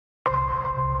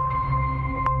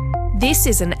This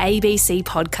is an ABC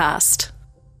podcast.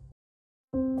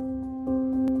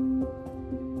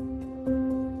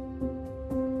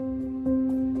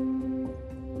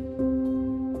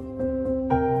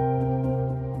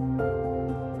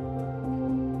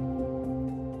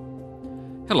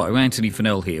 Hello, Anthony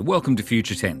Fennell here. Welcome to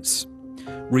Future Tense.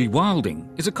 Rewilding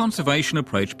is a conservation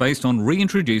approach based on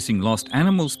reintroducing lost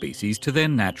animal species to their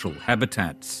natural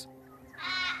habitats.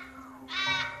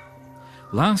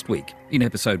 Last week, in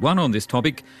episode 1 on this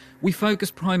topic, we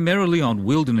focused primarily on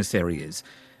wilderness areas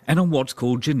and on what's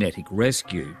called genetic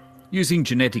rescue, using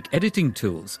genetic editing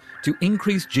tools to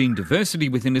increase gene diversity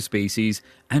within a species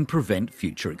and prevent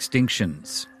future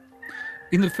extinctions.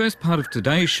 In the first part of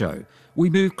today's show, we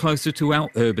move closer to our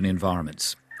urban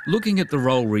environments, looking at the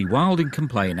role rewilding can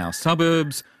play in our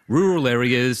suburbs, rural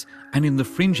areas, and in the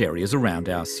fringe areas around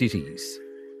our cities.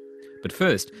 But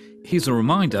first, here's a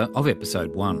reminder of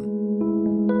episode 1.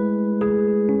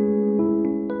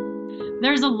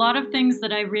 There's a lot of things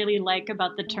that I really like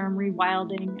about the term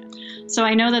rewilding. So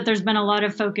I know that there's been a lot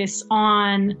of focus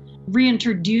on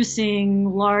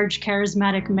reintroducing large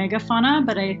charismatic megafauna,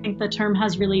 but I think the term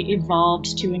has really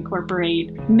evolved to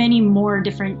incorporate many more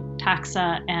different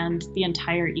taxa and the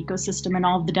entire ecosystem and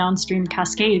all of the downstream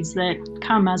cascades that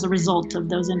come as a result of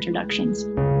those introductions.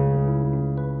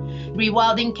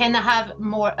 Rewilding can have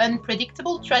more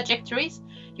unpredictable trajectories.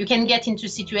 You can get into a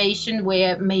situation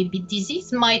where maybe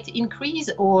disease might increase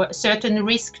or certain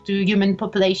risk to human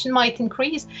population might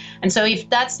increase. And so if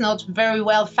that's not very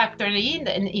well factored in,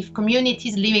 and if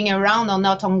communities living around are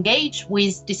not engaged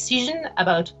with decision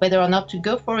about whether or not to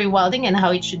go for rewilding and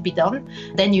how it should be done,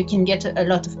 then you can get a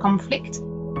lot of conflict.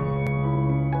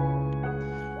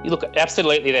 Look,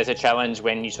 absolutely there's a challenge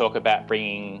when you talk about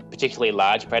bringing particularly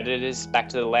large predators back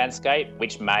to the landscape,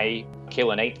 which may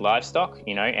kill and eat livestock,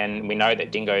 and we know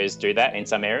that dingoes do that in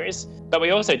some areas. But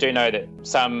we also do know that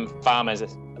some farmers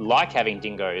like having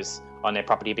dingoes on their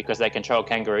property because they control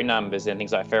kangaroo numbers and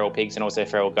things like feral pigs and also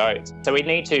feral goats. So we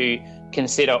need to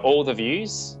consider all the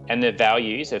views and the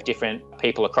values of different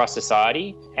people across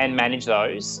society and manage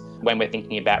those when we're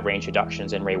thinking about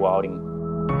reintroductions and rewilding.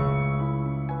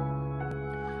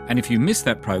 And if you missed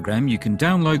that program, you can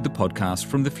download the podcast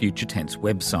from the Future Tense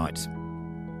website.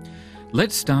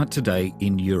 Let's start today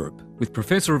in Europe with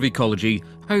Professor of Ecology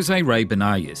Jose Rey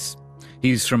Benages.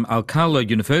 He's from Alcalá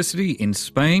University in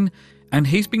Spain, and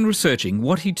he's been researching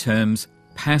what he terms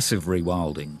passive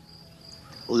rewilding.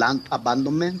 Land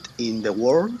abandonment in the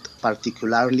world,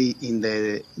 particularly in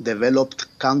the developed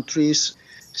countries.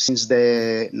 Since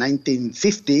the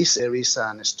 1950s, there is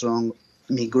a strong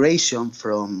migration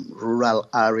from rural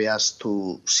areas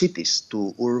to cities,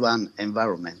 to urban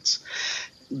environments.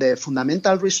 The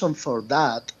fundamental reason for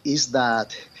that is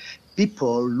that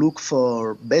people look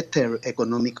for better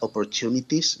economic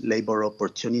opportunities, labor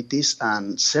opportunities,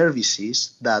 and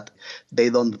services that they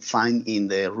don't find in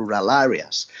the rural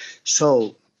areas.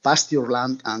 So pasture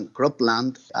land and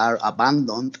cropland are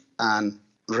abandoned, and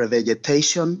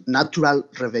revegetation, natural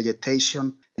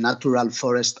revegetation, natural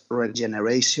forest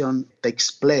regeneration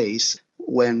takes place.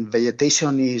 When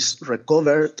vegetation is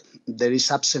recovered, there is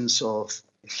absence of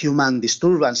human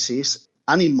disturbances.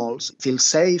 Animals feel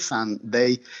safe and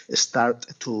they start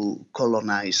to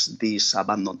colonize these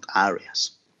abandoned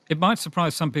areas. It might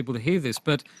surprise some people to hear this,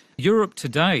 but Europe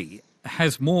today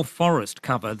has more forest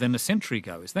cover than a century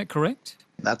ago. Is that correct?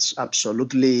 That's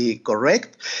absolutely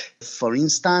correct. For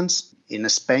instance, in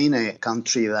Spain, a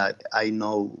country that I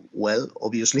know well,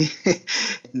 obviously,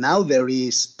 now there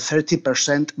is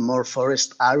 30% more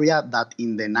forest area than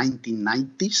in the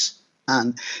 1990s.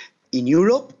 And in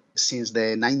Europe, since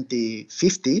the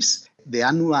 1950s, the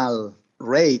annual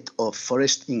rate of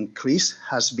forest increase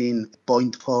has been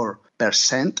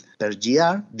 0.4% per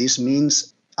year. This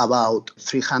means about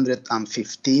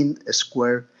 315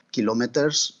 square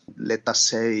kilometers, let us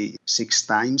say 6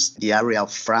 times the area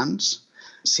of France.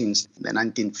 Since the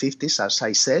 1950s, as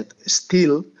I said,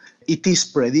 still it is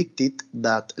predicted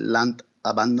that land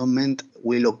abandonment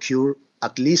will occur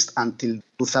at least until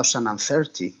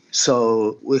 2030.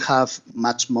 So we have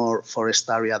much more forest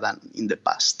area than in the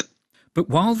past. But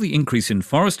while the increase in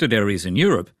forested areas in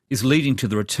Europe is leading to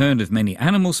the return of many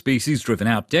animal species driven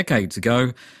out decades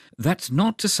ago, that's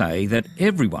not to say that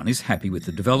everyone is happy with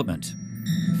the development.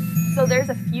 So there's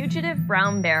a fugitive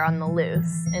brown bear on the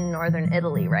loose in northern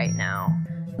Italy right now.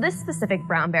 This specific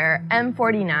brown bear,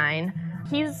 M49,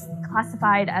 he's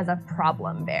classified as a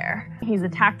problem bear. He's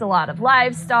attacked a lot of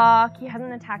livestock. He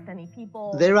hasn't attacked any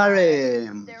people. There are a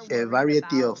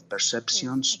variety of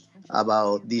perceptions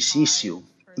about this issue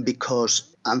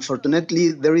because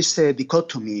Unfortunately, there is a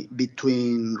dichotomy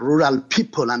between rural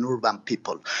people and urban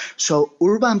people. So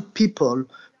urban people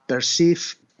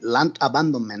perceive land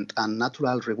abandonment and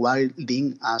natural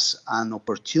rewilding as an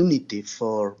opportunity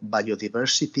for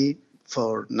biodiversity,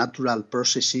 for natural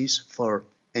processes, for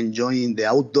enjoying the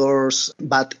outdoors.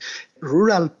 But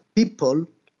rural people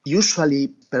usually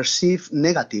perceive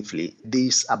negatively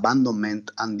this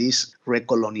abandonment and this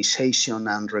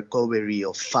recolonization and recovery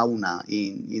of fauna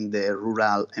in the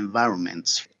rural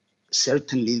environments.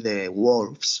 Certainly the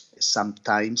wolves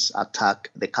sometimes attack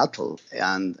the cattle.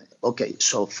 And okay,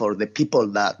 so for the people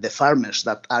the farmers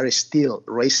that are still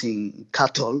raising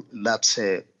cattle, that's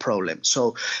a problem.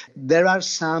 So there are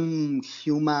some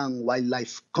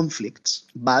human-wildlife conflicts,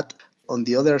 but on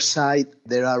the other side,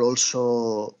 there are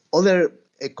also other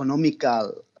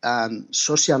economical and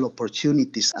social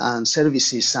opportunities and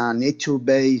services and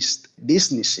nature-based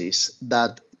businesses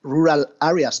that rural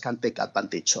areas can take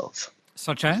advantage of.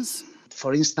 Such as?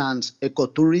 For instance,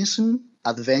 ecotourism,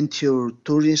 adventure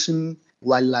tourism,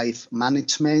 wildlife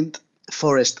management,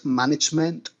 forest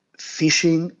management,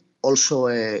 fishing, also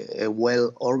a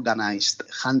well-organized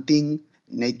hunting,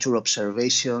 nature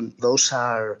observation. Those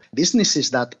are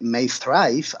businesses that may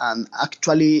thrive. And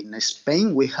actually, in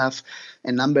Spain, we have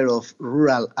a number of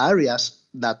rural areas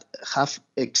that have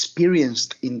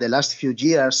experienced in the last few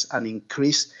years an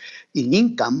increase in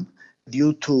income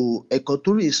due to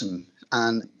ecotourism.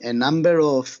 And a number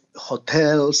of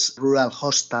hotels, rural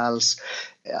hostels,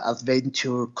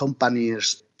 adventure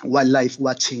companies, wildlife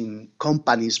watching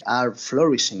companies are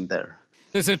flourishing there.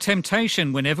 There's a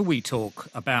temptation whenever we talk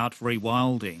about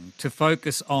rewilding to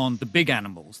focus on the big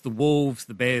animals, the wolves,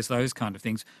 the bears, those kind of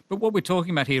things. But what we're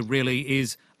talking about here really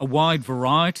is a wide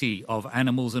variety of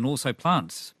animals and also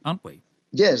plants, aren't we?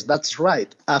 Yes, that's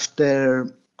right.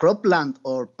 After cropland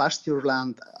or pasture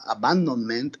land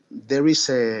abandonment, there is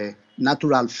a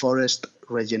natural forest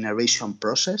regeneration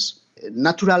process.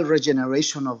 Natural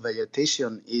regeneration of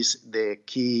vegetation is the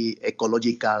key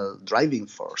ecological driving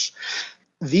force.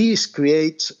 This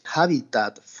creates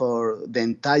habitat for the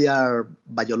entire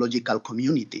biological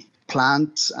community,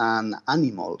 plants and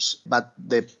animals. But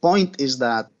the point is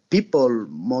that people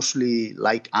mostly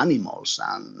like animals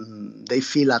and they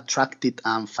feel attracted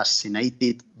and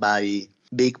fascinated by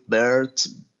big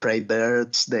birds, prey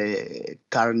birds, the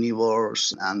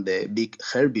carnivores and the big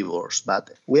herbivores.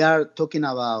 But we are talking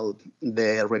about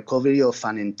the recovery of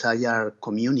an entire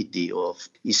community of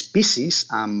species,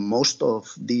 and most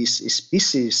of these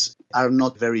species are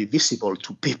not very visible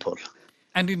to people.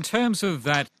 And in terms of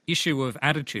that issue of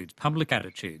attitudes, public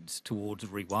attitudes towards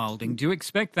rewilding, do you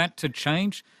expect that to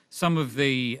change? Some of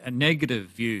the negative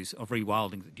views of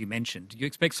rewilding that you mentioned, do you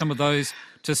expect some of those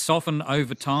to soften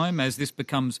over time as this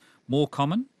becomes more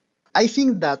common? I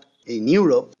think that in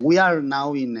Europe, we are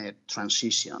now in a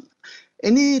transition.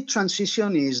 Any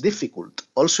transition is difficult.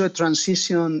 Also, a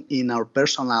transition in our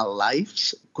personal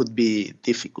lives could be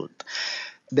difficult.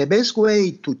 The best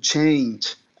way to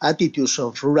change attitudes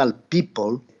of rural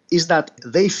people is that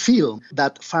they feel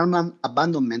that farmland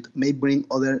abandonment may bring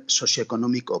other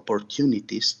socioeconomic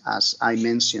opportunities, as I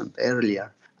mentioned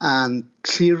earlier, and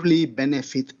clearly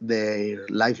benefit their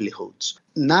livelihoods.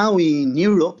 Now in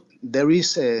Europe, there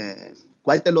is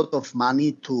quite a lot of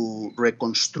money to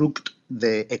reconstruct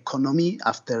the economy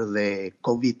after the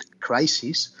COVID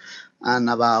crisis, and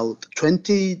about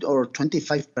 20 or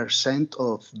 25%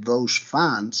 of those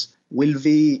funds will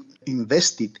be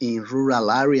invested in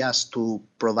rural areas to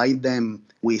provide them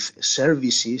with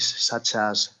services such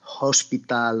as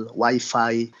hospital,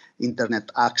 Wi-Fi, internet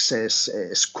access,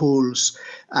 schools,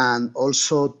 and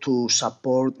also to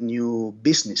support new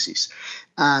businesses.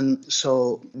 And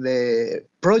so the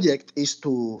project is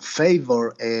to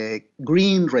favor a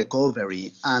green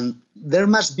recovery, and there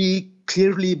must be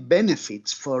clearly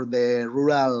benefits for the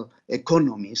rural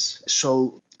economies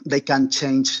so they can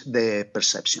change the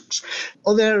perceptions.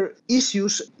 Other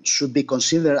issues should be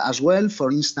considered as well,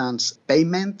 for instance,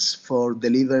 payments for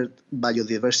delivered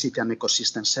biodiversity and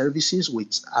ecosystem services,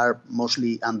 which are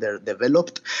mostly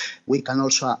underdeveloped. We can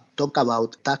also talk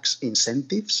about tax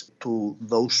incentives to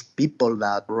those people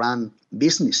that run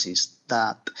businesses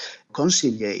that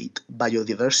conciliate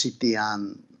biodiversity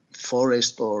and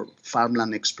forest or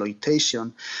farmland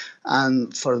exploitation.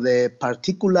 And for the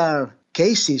particular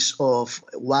cases of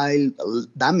wild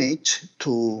damage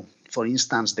to, for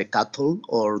instance, the cattle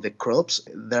or the crops,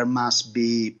 there must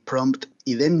be prompt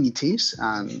indemnities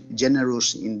and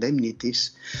generous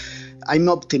indemnities. I'm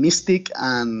optimistic,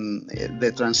 and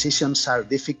the transitions are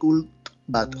difficult,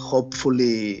 but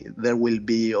hopefully there will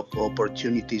be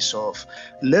opportunities of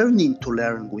learning to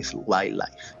learn with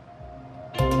wildlife.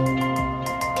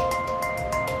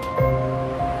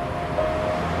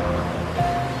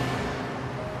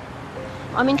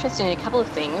 I'm interested in a couple of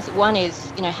things. One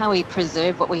is, how we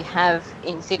preserve what we have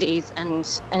in cities and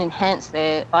enhance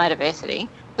their biodiversity,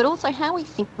 but also how we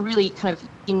think really kind of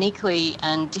uniquely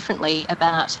and differently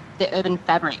about the urban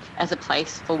fabric as a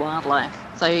place for wildlife.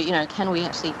 So, can we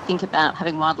actually think about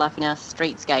having wildlife in our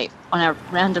streetscape, on our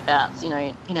roundabouts, in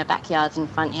our backyards and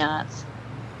front yards?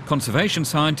 Conservation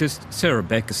scientist Sarah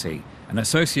Bekessy, an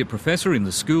associate professor in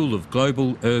the School of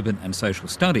Global, Urban and Social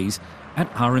Studies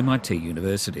at RMIT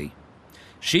University.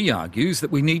 She argues that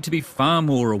we need to be far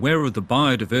more aware of the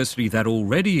biodiversity that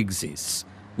already exists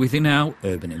within our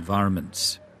urban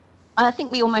environments. I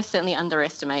think we almost certainly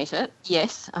underestimate it,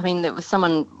 yes. I mean,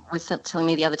 someone was telling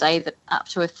me the other day that up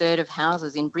to a third of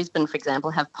houses in Brisbane, for example,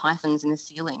 have pythons in the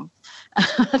ceiling.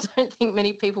 I don't think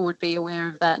many people would be aware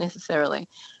of that necessarily.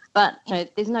 But,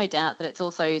 there's no doubt that it's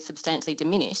also substantially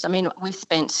diminished. I mean, we've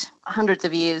spent hundreds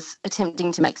of years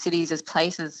attempting to make cities as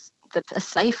places that are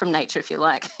safe from nature, if you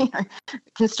like,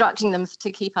 constructing them to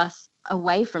keep us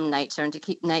away from nature and to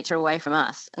keep nature away from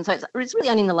us. And so it's really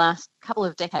only in the last couple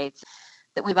of decades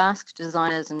that we've asked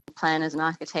designers and planners and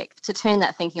architects to turn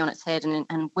that thinking on its head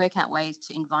and work out ways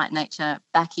to invite nature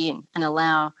back in and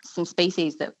allow some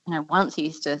species that once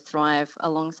used to thrive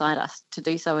alongside us to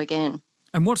do so again.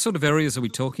 And what sort of areas are we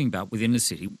talking about within the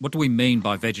city? What do we mean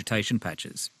by vegetation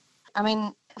patches? I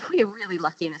mean, we're really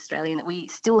lucky in Australia in that we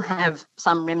still have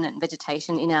some remnant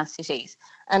vegetation in our cities.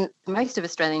 And most of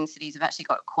Australian cities have actually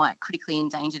got quite critically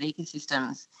endangered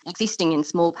ecosystems existing in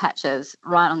small patches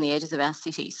right on the edges of our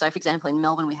cities. So, for example, in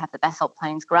Melbourne, we have the Basalt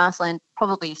Plains grassland,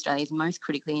 probably Australia's most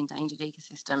critically endangered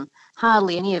ecosystem.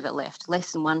 Hardly any of it left,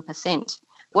 less than 1%.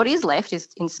 What is left is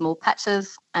in small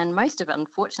patches, and most of it,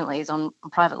 unfortunately, is on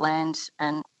private land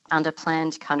and under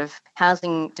planned kind of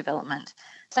housing development.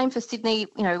 Same for Sydney,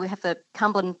 we have the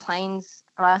Cumberland Plains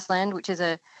grassland, which is,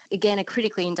 again, a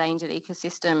critically endangered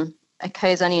ecosystem,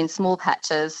 occurs only in small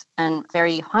patches and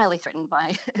very highly threatened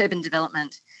by urban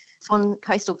development. Swan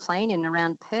Coastal Plain in and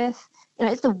around Perth,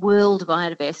 it's the world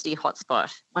biodiversity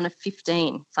hotspot, one of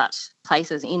 15 such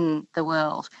places in the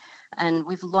world. And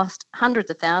we've lost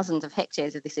hundreds of thousands of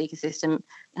hectares of this ecosystem,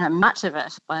 much of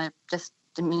it by just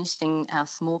diminishing our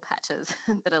small patches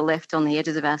that are left on the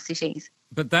edges of our cities.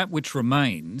 But that which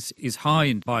remains is high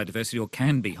in biodiversity, or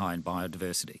can be high in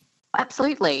biodiversity.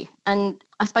 Absolutely. And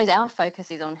I suppose our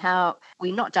focus is on how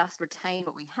we not just retain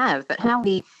what we have, but how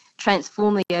we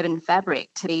transform the urban fabric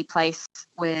to be a place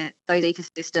where those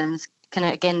ecosystems can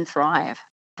again thrive.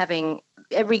 Having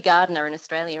every gardener in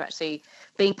Australia actually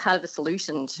being part of the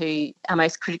solution to our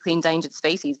most critically endangered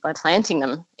species by planting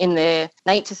them in their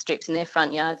nature strips, in their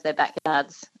front yards, their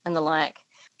backyards and the like.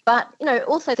 But,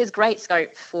 also there's great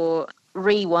scope for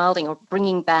rewilding or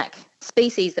bringing back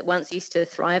species that once used to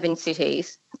thrive in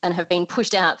cities and have been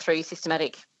pushed out through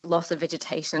systematic loss of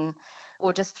vegetation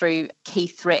or just through key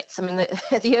threats. I mean,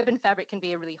 the urban fabric can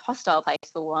be a really hostile place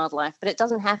for wildlife, but it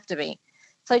doesn't have to be.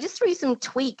 So just through some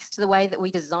tweaks to the way that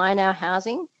we design our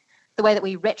housing, the way that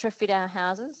we retrofit our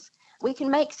houses, we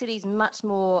can make cities much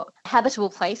more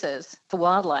habitable places for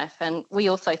wildlife. And we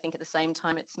also think at the same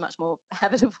time it's much more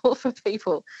habitable for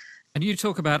people. And you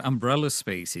talk about umbrella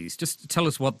species. Just tell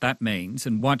us what that means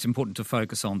and why it's important to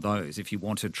focus on those if you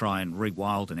want to try and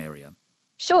rewild an area.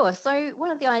 Sure. So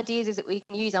one of the ideas is that we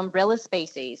can use umbrella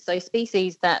species. So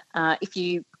species that if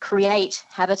you create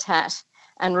habitat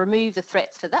and remove the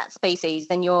threats for that species,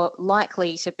 then you're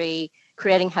likely to be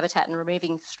creating habitat and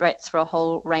removing threats for a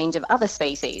whole range of other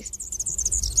species.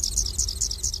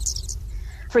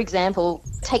 For example,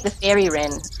 take the fairy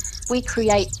wren. We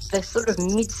create the sort of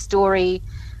mid-story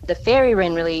the fairy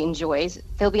wren really enjoys.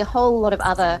 There'll be a whole lot of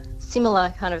other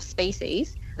similar kind of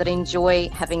species that enjoy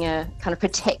having a kind of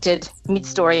protected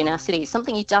mid-story in our cities,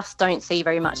 something you just don't see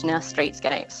very much in our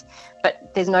streetscapes.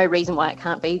 But there's no reason why it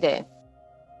can't be there.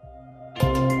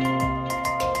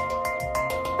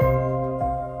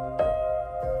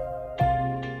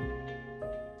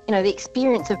 The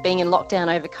experience of being in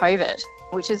lockdown over COVID,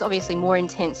 which is obviously more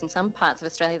intense in some parts of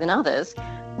Australia than others,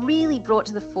 really brought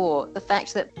to the fore the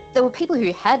fact that there were people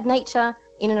who had nature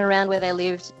in and around where they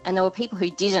lived, and there were people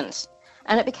who didn't.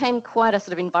 And it became quite a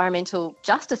sort of environmental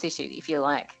justice issue, if you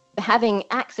like. Having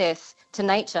access to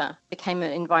nature became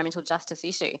an environmental justice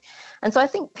issue. And so I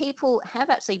think people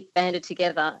have actually banded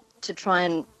together to try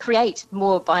and create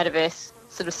more biodiverse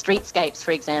sort of streetscapes,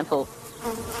 for example.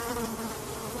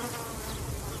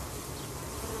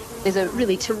 There's a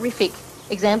really terrific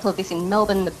example of this in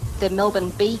Melbourne, the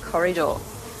Melbourne Bee Corridor.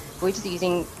 We're just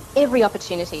using every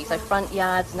opportunity, so front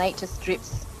yards, nature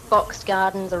strips, boxed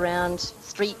gardens around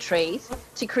street trees,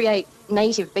 to create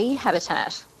native bee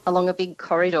habitat along a big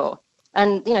corridor.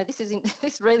 And,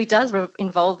 this really does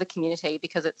involve the community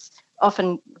because it's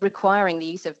often requiring the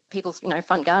use of people's,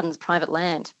 front gardens, private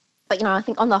land. But, I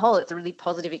think on the whole, it's a really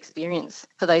positive experience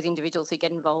for those individuals who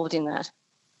get involved in that.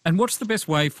 And what's the best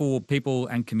way for people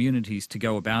and communities to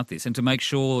go about this and to make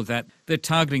sure that they're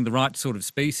targeting the right sort of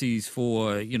species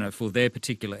for, for their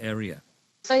particular area?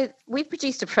 So we've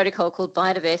produced a protocol called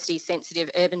Biodiversity Sensitive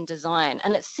Urban Design,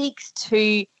 and it seeks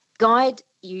to guide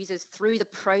users through the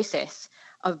process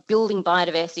of building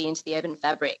biodiversity into the urban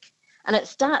fabric. And it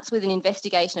starts with an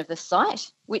investigation of the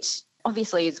site, which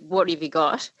obviously is what have you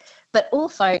got, but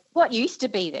also what used to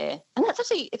be there. And that's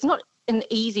actually, it's not an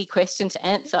easy question to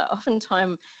answer.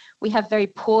 Oftentimes we have very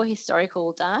poor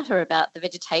historical data about the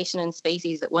vegetation and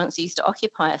species that once used to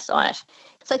occupy a site.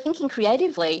 So thinking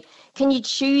creatively, can you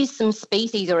choose some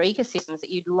species or ecosystems that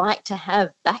you'd like to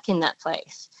have back in that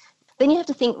place? Then you have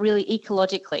to think really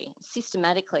ecologically,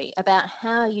 systematically about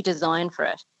how you design for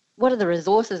it. What are the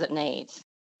resources it needs?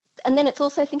 And then it's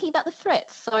also thinking about the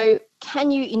threats. So can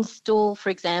you install,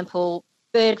 for example,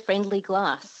 bird-friendly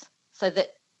glass so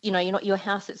that, your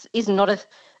house is not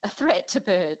a threat to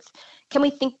birds? Can we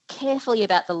think carefully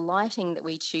about the lighting that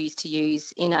we choose to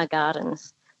use in our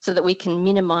gardens so that we can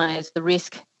minimise the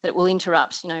risk that it will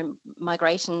interrupt,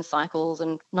 migration cycles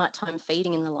and nighttime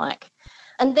feeding and the like?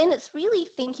 And then it's really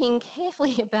thinking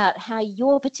carefully about how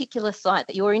your particular site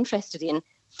that you're interested in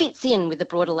fits in with the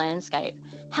broader landscape.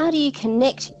 How do you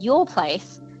connect your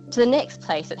place to the next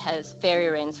place that has fairy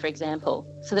wrens, for example,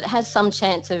 so that it has some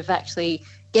chance of actually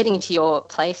getting to your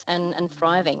place and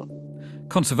thriving?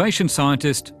 Conservation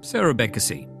scientist Sarah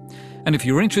Beckesy. And if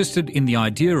you're interested in the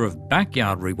idea of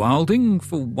backyard rewilding,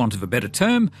 for want of a better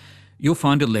term, you'll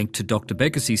find a link to Dr.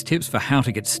 Beckesy's tips for how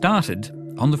to get started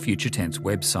on the Future Tense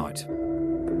website.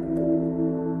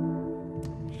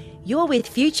 You're with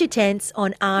Future Tense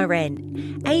on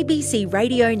RN, ABC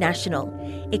Radio National,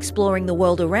 exploring the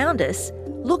world around us,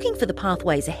 looking for the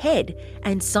pathways ahead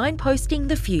and signposting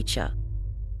the future.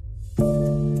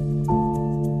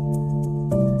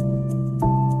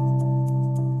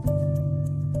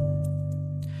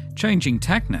 Changing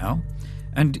tack now,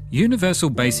 and universal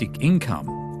basic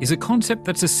income is a concept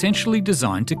that's essentially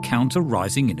designed to counter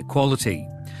rising inequality.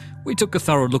 We took a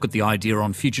thorough look at the idea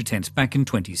on Future Tense back in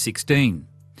 2016.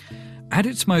 At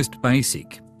its most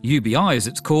basic, UBI as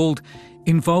it's called,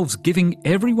 involves giving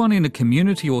everyone in a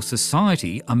community or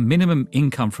society a minimum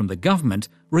income from the government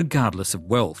regardless of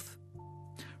wealth.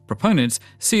 Proponents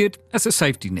see it as a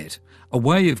safety net, a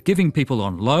way of giving people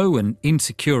on low and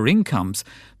insecure incomes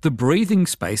the breathing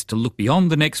space to look beyond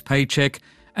the next paycheck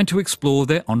and to explore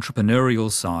their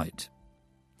entrepreneurial side.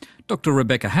 Dr.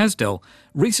 Rebecca Hasdell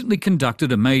recently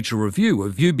conducted a major review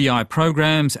of UBI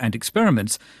programs and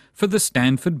experiments for the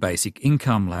Stanford Basic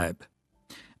Income Lab.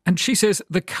 And she says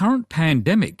the current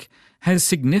pandemic has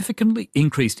significantly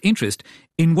increased interest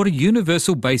in what a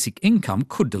universal basic income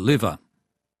could deliver.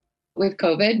 With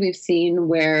COVID, we've seen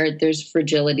where there's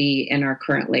fragility in our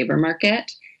current labour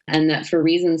market, and that for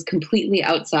reasons completely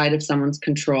outside of someone's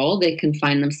control, they can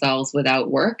find themselves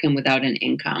without work and without an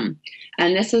income.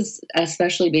 And this has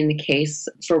especially been the case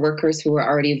for workers who are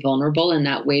already vulnerable in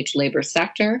that wage labour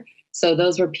sector. So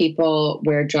those were people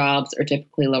where jobs are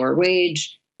typically lower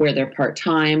wage, where they're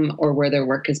part-time, or where their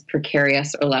work is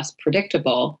precarious or less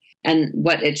predictable. And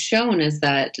what it's shown is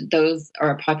that those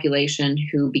are a population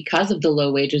who, because of the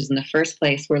low wages in the first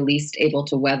place, were least able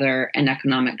to weather an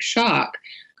economic shock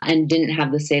and didn't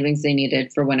have the savings they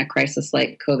needed for when a crisis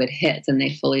like COVID hits and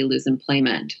they fully lose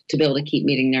employment to be able to keep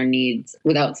meeting their needs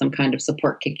without some kind of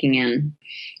support kicking in.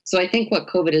 So I think what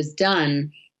COVID has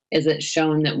done is it's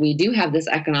shown that we do have this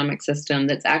economic system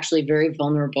that's actually very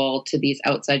vulnerable to these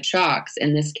outside shocks.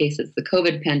 In this case, it's the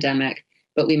COVID pandemic,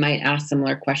 but we might ask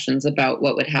similar questions about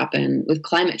what would happen with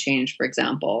climate change, for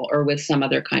example, or with some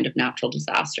other kind of natural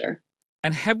disaster.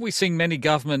 And have we seen many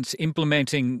governments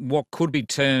implementing what could be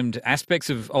termed aspects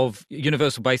of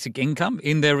universal basic income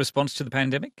in their response to the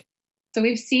pandemic? So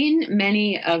we've seen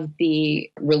many of the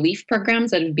relief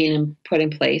programs that have been put in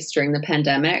place during the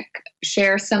pandemic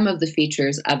share some of the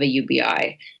features of a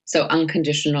UBI. So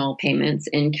unconditional payments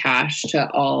in cash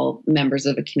to all members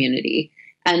of a community.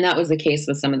 And that was the case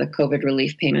with some of the COVID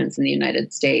relief payments in the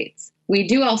United States. We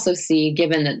do also see,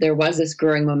 given that there was this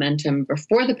growing momentum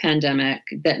before the pandemic,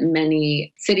 that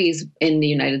many cities in the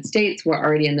United States were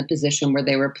already in the position where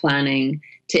they were planning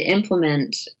to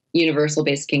implement universal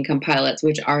basic income pilots,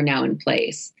 which are now in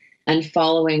place. And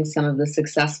following some of the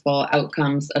successful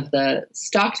outcomes of the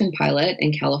Stockton pilot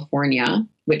in California,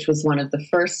 which was one of the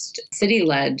first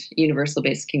city-led universal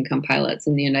basic income pilots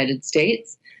in the United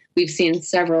States, We've seen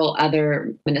several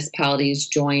other municipalities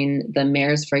join the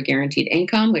Mayors for a Guaranteed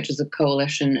Income, which is a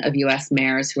coalition of U.S.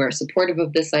 mayors who are supportive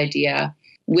of this idea,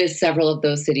 with several of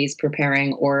those cities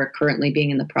preparing or currently being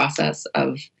in the process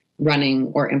of running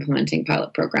or implementing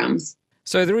pilot programs.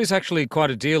 So there is actually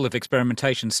quite a deal of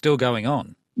experimentation still going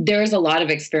on. There's a lot of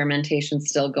experimentation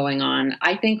still going on.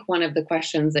 I think one of the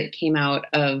questions that came out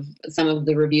of some of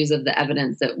the reviews of the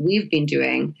evidence that we've been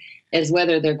doing is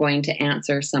whether they're going to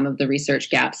answer some of the research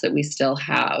gaps that we still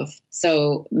have.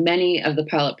 So many of the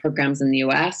pilot programs in the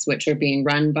US, which are being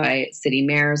run by city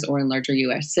mayors or in larger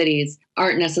US cities,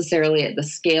 aren't necessarily at the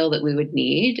scale that we would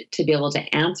need to be able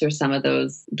to answer some of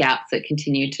those gaps that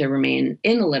continue to remain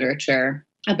in the literature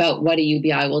about what a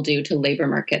UBI will do to labor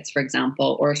markets, for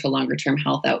example, or to longer-term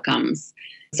health outcomes.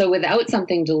 So without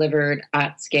something delivered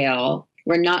at scale,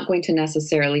 we're not going to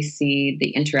necessarily see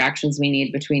the interactions we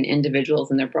need between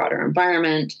individuals and their broader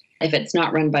environment. If it's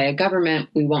not run by a government,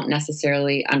 we won't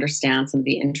necessarily understand some of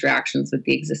the interactions with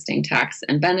the existing tax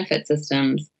and benefit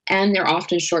systems. And they're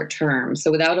often short term.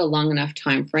 So without a long enough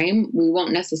time frame, we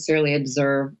won't necessarily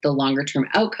observe the longer term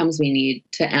outcomes we need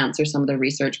to answer some of the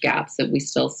research gaps that we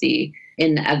still see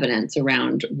in the evidence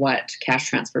around what cash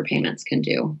transfer payments can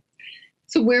do.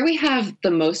 So where we have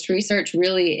the most research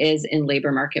really is in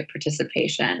labor market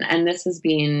participation. And this has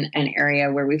been an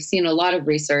area where we've seen a lot of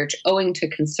research owing to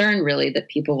concern really that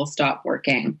people will stop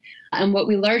working. And what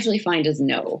we largely find is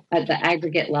no. At the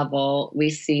aggregate level, we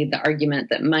see the argument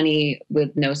that money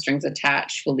with no strings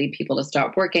attached will lead people to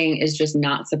stop working is just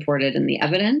not supported in the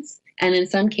evidence. And in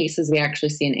some cases, we actually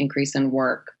see an increase in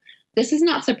work. This is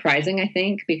not surprising, I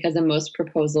think, because in most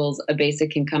proposals, a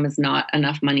basic income is not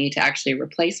enough money to actually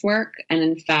replace work. And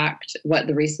in fact, what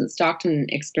the recent Stockton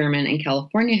experiment in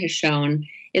California has shown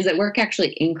is that work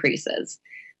actually increases.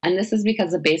 And this is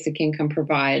because the basic income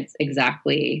provides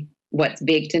exactly what's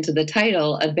baked into the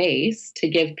title, a base to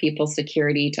give people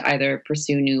security to either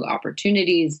pursue new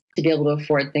opportunities, to be able to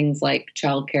afford things like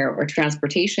childcare or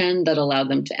transportation that allow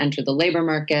them to enter the labor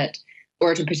market,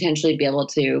 or to potentially be able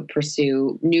to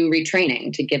pursue new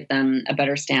retraining to give them a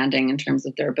better standing in terms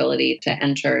of their ability to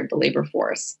enter the labor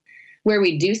force. Where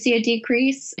we do see a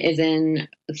decrease is in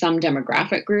some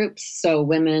demographic groups. So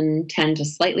women tend to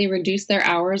slightly reduce their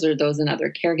hours, or those in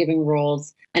other caregiving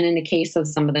roles. And in the case of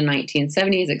some of the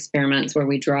 1970s experiments where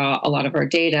we draw a lot of our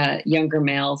data, younger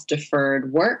males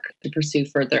deferred work to pursue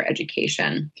further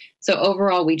education. So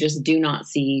overall, we just do not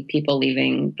see people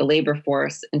leaving the labor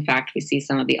force. In fact, we see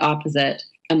some of the opposite.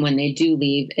 And when they do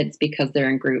leave, it's because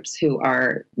they're in groups who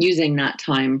are using that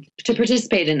time to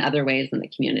participate in other ways in the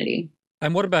community.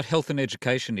 And what about health and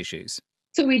education issues?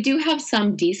 So we do have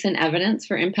some decent evidence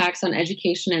for impacts on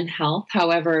education and health.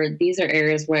 However, these are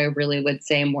areas where I really would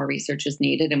say more research is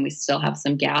needed and we still have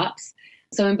some gaps.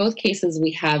 So in both cases,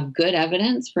 we have good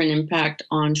evidence for an impact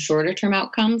on shorter term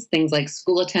outcomes, things like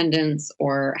school attendance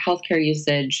or healthcare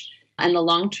usage. And the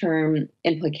long-term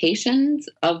implications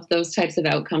of those types of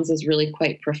outcomes is really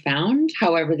quite profound.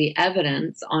 However, the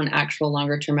evidence on actual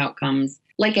longer-term outcomes,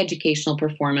 like educational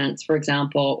performance, for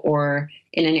example, or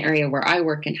in an area where I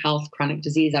work in health, chronic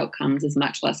disease outcomes, is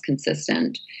much less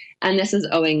consistent. And this is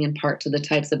owing in part to the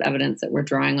types of evidence that we're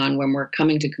drawing on when we're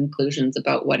coming to conclusions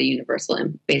about what a universal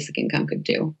basic income could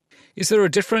do. Is there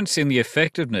a difference in the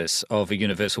effectiveness of a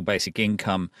universal basic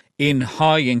income in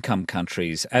high-income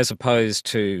countries as opposed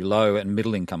to low- and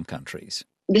middle-income countries?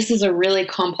 This is a really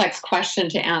complex question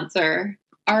to answer.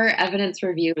 Our evidence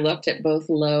review looked at both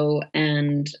low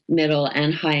and middle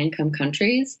and high income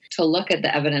countries to look at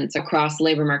the evidence across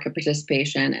labor market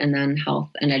participation and then health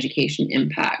and education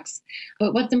impacts.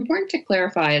 But what's important to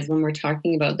clarify is when we're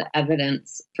talking about the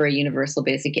evidence for a universal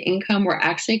basic income, we're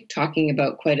actually talking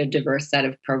about quite a diverse set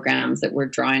of programs that we're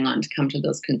drawing on to come to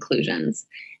those conclusions.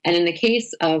 And in the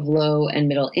case of low and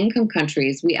middle income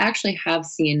countries, we actually have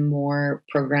seen more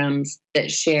programs that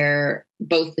share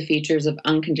both the features of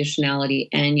unconditionality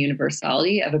and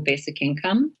universality of a basic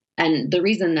income. And the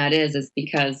reason that is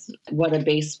because what a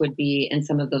base would be in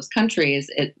some of those countries,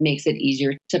 it makes it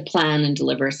easier to plan and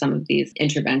deliver some of these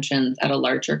interventions at a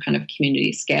larger kind of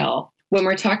community scale. When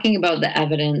we're talking about the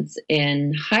evidence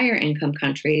in higher income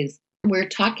countries, we're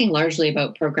talking largely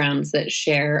about programs that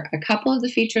share a couple of the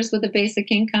features with a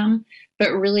basic income, but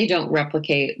really don't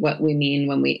replicate what we mean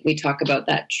when we talk about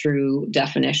that true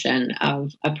definition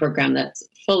of a program that's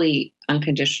fully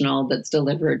unconditional, that's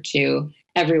delivered to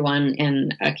everyone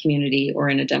in a community or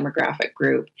in a demographic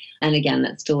group. And again,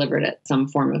 that's delivered at some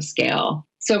form of scale.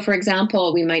 So for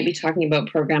example, we might be talking about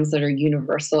programs that are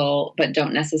universal, but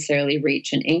don't necessarily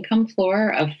reach an income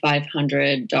floor of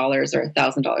 $500 or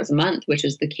 $1,000 a month, which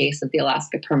is the case of the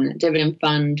Alaska Permanent Dividend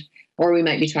Fund or we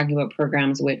might be talking about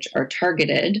programs which are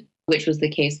targeted, which was the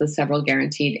case with several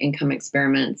guaranteed income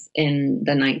experiments in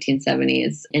the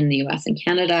 1970s in the US and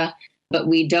Canada. But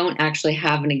we don't actually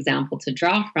have an example to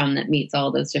draw from that meets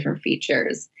all those different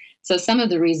features. So some of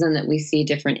the reason that we see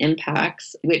different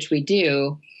impacts, which we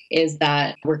do, is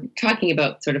that we're talking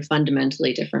about sort of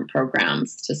fundamentally different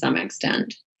programs to some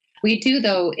extent. We do,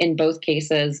 though, in both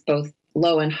cases, both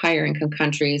low and higher income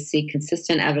countries see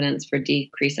consistent evidence for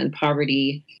decrease in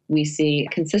poverty. We see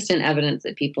consistent evidence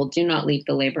that people do not leave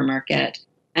the labor market.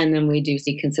 And then we do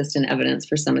see consistent evidence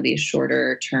for some of these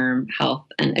shorter term health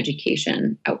and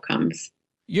education outcomes.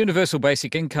 Universal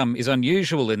basic income is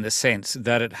unusual in the sense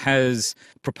that it has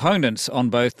proponents on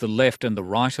both the left and the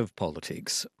right of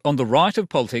politics. On the right of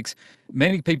politics,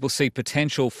 many people see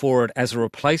potential for it as a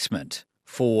replacement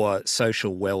for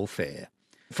social welfare.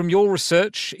 From your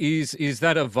research, is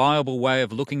that a viable way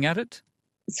of looking at it?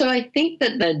 So I think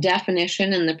that the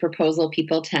definition and the proposal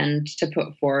people tend to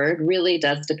put forward really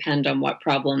does depend on what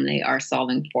problem they are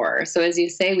solving for. So as you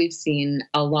say, we've seen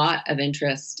a lot of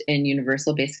interest in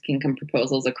universal basic income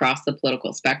proposals across the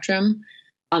political spectrum.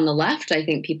 On the left, I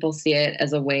think people see it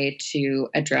as a way to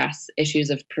address issues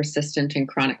of persistent and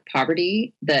chronic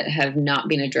poverty that have not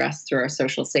been addressed through our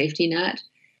social safety net,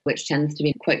 which tends to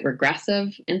be quite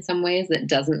regressive in some ways, that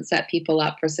doesn't set people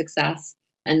up for success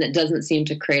and that doesn't seem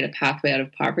to create a pathway out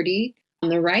of poverty. On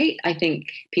the right, I think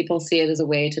people see it as a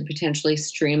way to potentially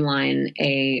streamline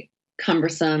a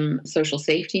cumbersome social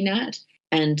safety net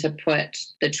and to put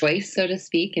the choice, so to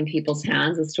speak, in people's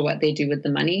hands as to what they do with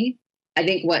the money. I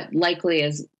think what likely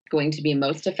is going to be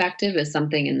most effective is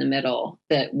something in the middle,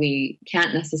 that we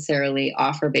can't necessarily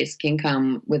offer basic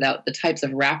income without the types of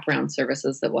wraparound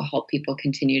services that will help people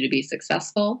continue to be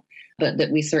successful, but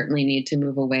that we certainly need to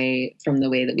move away from the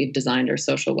way that we've designed our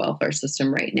social welfare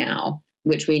system right now,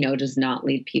 which we know does not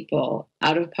lead people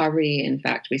out of poverty. In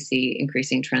fact, we see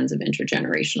increasing trends of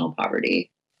intergenerational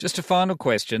poverty. Just a final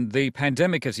question. The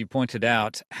pandemic, as you pointed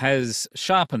out, has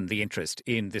sharpened the interest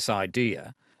in this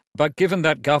idea. But given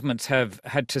that governments have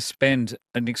had to spend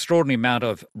an extraordinary amount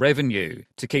of revenue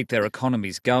to keep their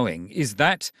economies going, is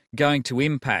that going to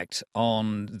impact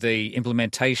on the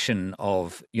implementation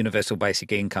of universal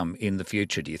basic income in the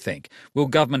future, do you think? Will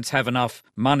governments have enough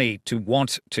money to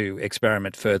want to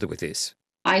experiment further with this?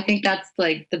 I think that's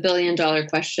like the billion-dollar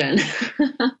question.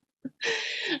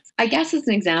 I guess as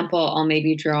an example, I'll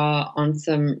maybe draw on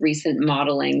some recent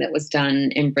modelling that was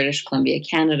done in British Columbia,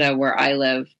 Canada, where I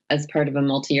live, as part of a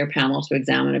multi-year panel to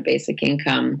examine a basic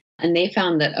income. And they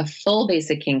found that a full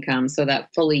basic income, so that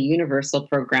fully universal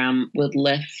program, would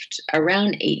lift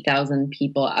around 8,000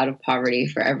 people out of poverty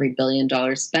for every $1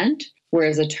 billion spent,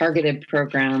 whereas a targeted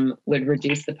program would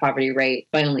reduce the poverty rate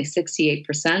by only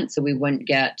 68%, so we wouldn't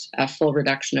get a full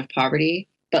reduction of poverty,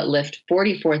 but lift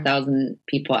 44,000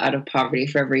 people out of poverty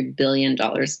for every $1 billion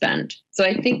spent. So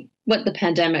I think what the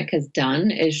pandemic has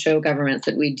done is show governments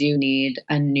that we do need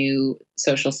a new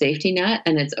social safety net,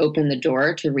 and it's opened the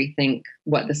door to rethink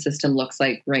what the system looks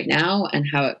like right now and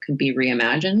how it can be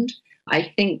reimagined.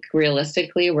 I think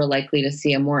realistically, we're likely to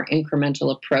see a more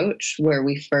incremental approach where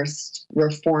we first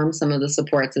reform some of the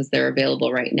supports as they're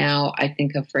available right now. I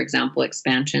think of, for example,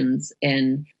 expansions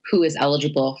in who is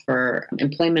eligible for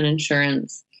employment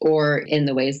insurance or in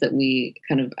the ways that we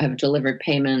kind of have delivered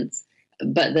payments,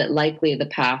 but that likely the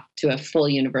path to a full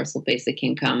universal basic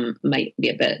income might be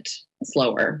a bit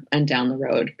slower and down the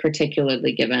road,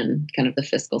 particularly given kind of the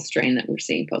fiscal strain that we're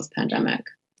seeing post-pandemic.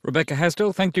 Rebecca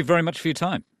Hasdell, thank you very much for your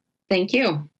time. Thank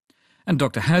you. And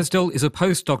Dr. Hasdell is a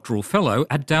postdoctoral fellow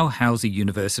at Dalhousie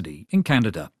University in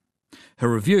Canada.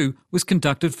 Her review was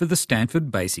conducted for the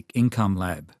Stanford Basic Income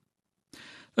Lab.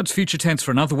 That's Future Tense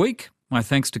for another week. My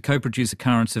thanks to co-producer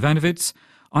Karen Savanovitz.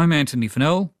 I'm Anthony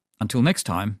Fennell. Until next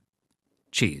time,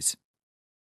 cheers.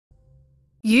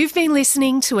 You've been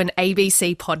listening to an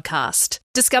ABC podcast.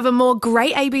 Discover more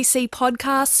great ABC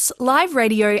podcasts, live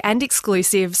radio and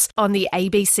exclusives on the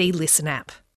ABC Listen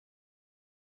app.